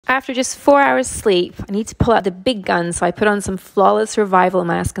After just 4 hours sleep, I need to pull out the big gun, so I put on some Flawless Revival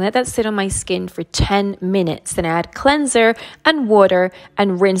Mask and let that sit on my skin for 10 minutes. Then I add cleanser and water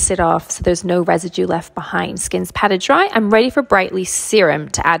and rinse it off so there's no residue left behind. Skin's patted dry. I'm ready for Brightly Serum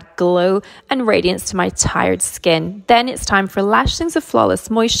to add glow and radiance to my tired skin. Then it's time for Lashlings of Flawless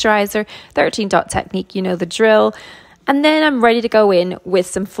Moisturizer, 13 dot technique, you know the drill. And then I'm ready to go in with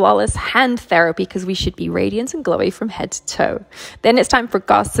some Flawless Hand Therapy because we should be radiant and glowy from head to toe. Then it's time for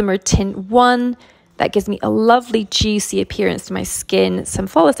Gossamer Tint 1. That gives me a lovely juicy appearance to my skin, some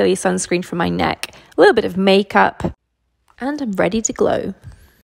Flawless Daily Sunscreen for my neck, a little bit of makeup, and I'm ready to glow.